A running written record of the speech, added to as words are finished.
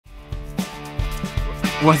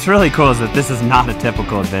What's really cool is that this is not a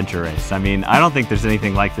typical adventure race. I mean, I don't think there's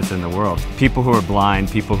anything like this in the world. People who are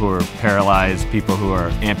blind, people who are paralyzed, people who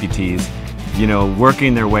are amputees, you know,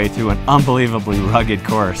 working their way through an unbelievably rugged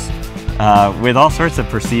course with all sorts of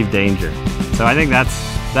perceived danger. So I think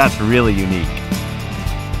that's really unique.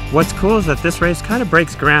 What's cool is that this race kind of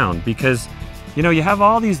breaks ground because, you know, you have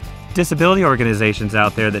all these disability organizations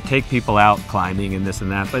out there that take people out climbing and this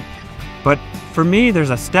and that, but for me,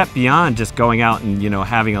 there's a step beyond just going out and, you know,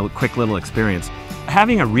 having a quick little experience.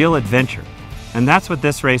 Having a real adventure. And that's what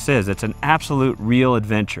this race is. It's an absolute real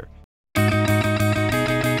adventure.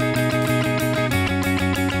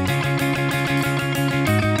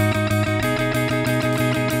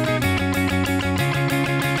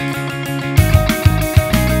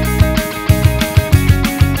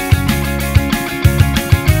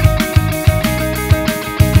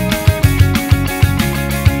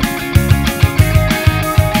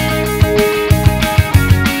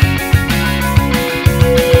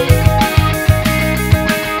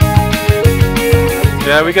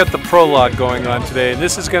 Yeah, we got the prologue going on today, and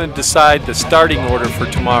this is going to decide the starting order for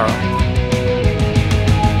tomorrow.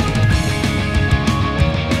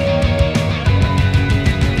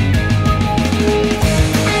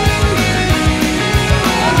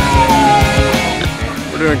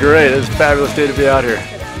 We're doing great. It's a fabulous day to be out here.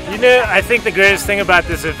 You know, I think the greatest thing about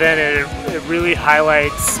this event is it really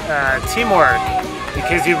highlights teamwork,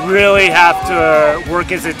 because you really have to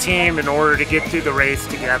work as a team in order to get through the race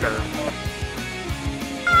together.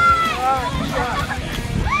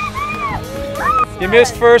 You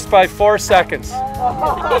missed first by 4 seconds.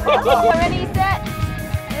 Ready, set,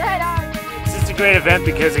 right on. It's just a great event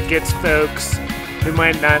because it gets folks who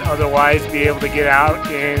might not otherwise be able to get out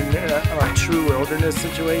in a true wilderness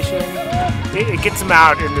situation. It gets them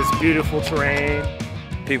out in this beautiful terrain.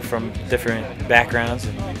 People from different backgrounds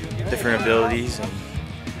and different abilities,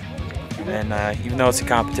 and even though it's a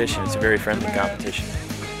competition, it's a very friendly competition.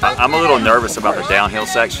 I'm a little nervous about the downhill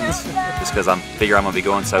sections just because I figure I'm going to be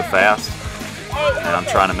going so fast, and I'm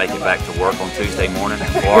trying to make it back to work on Tuesday morning in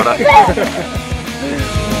Florida.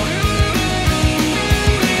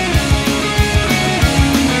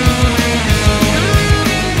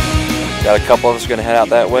 Got a couple of us are going to head out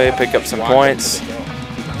that way, pick up some points.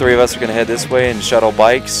 3 of us are going to head this way and shuttle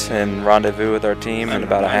bikes and rendezvous with our team in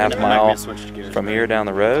about a half mile from here down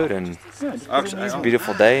the road. And it's a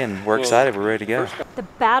beautiful day, and we're excited. We're ready to go. The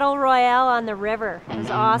battle royale on the river was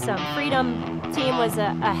awesome. Freedom team was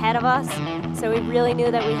ahead of us, so we really knew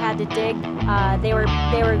that we had to dig. They were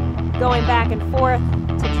going back and forth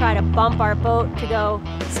to try to bump our boat to go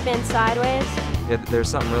spin sideways. There's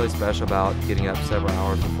something really special about getting up several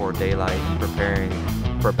hours before daylight and preparing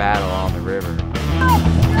for battle on the river.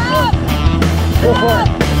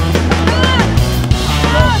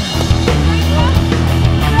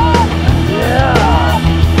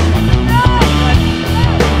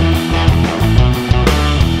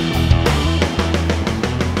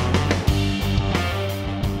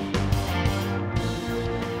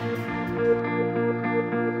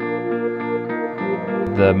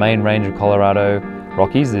 The main range of Colorado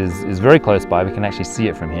Rockies is very close by. We can actually see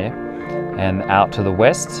it from here. And out to the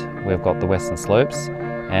west, we've got the Western Slopes,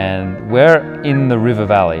 and we're in the river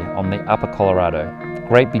valley on the upper Colorado.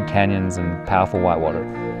 Great big canyons and powerful whitewater.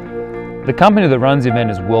 The company that runs the event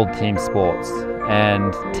is World Team Sports,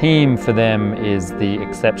 and team for them is the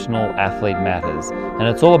Exceptional Athlete Matters, and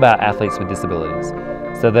it's all about athletes with disabilities.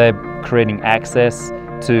 So they're creating access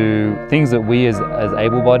to things that we as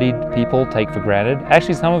able-bodied people take for granted.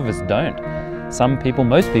 Actually, some of us don't.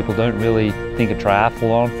 Most people don't really think a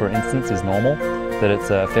triathlon, for instance, is normal, that it's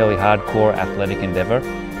a fairly hardcore athletic endeavor,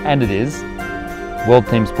 and it is. World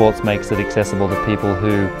Team Sports makes it accessible to people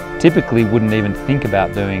who typically wouldn't even think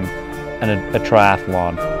about doing a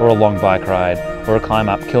triathlon, or a long bike ride, or a climb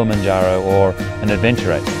up Kilimanjaro, or an adventure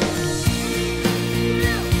race.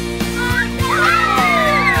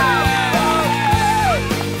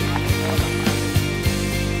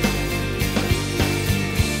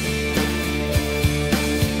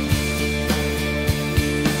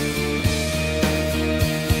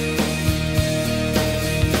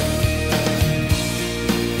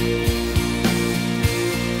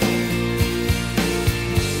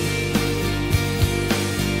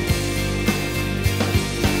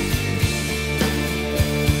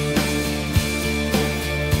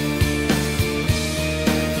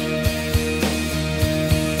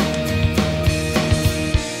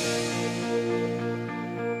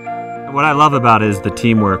 What I love about it is the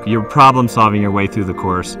teamwork. You're problem solving your way through the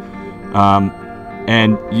course,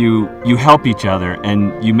 and you help each other,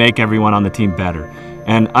 and you make everyone on the team better.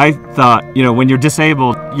 And I thought, you know, when you're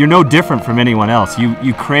disabled, you're no different from anyone else.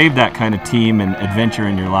 You crave that kind of team and adventure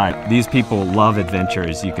in your life. These people love adventure,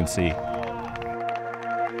 as you can see.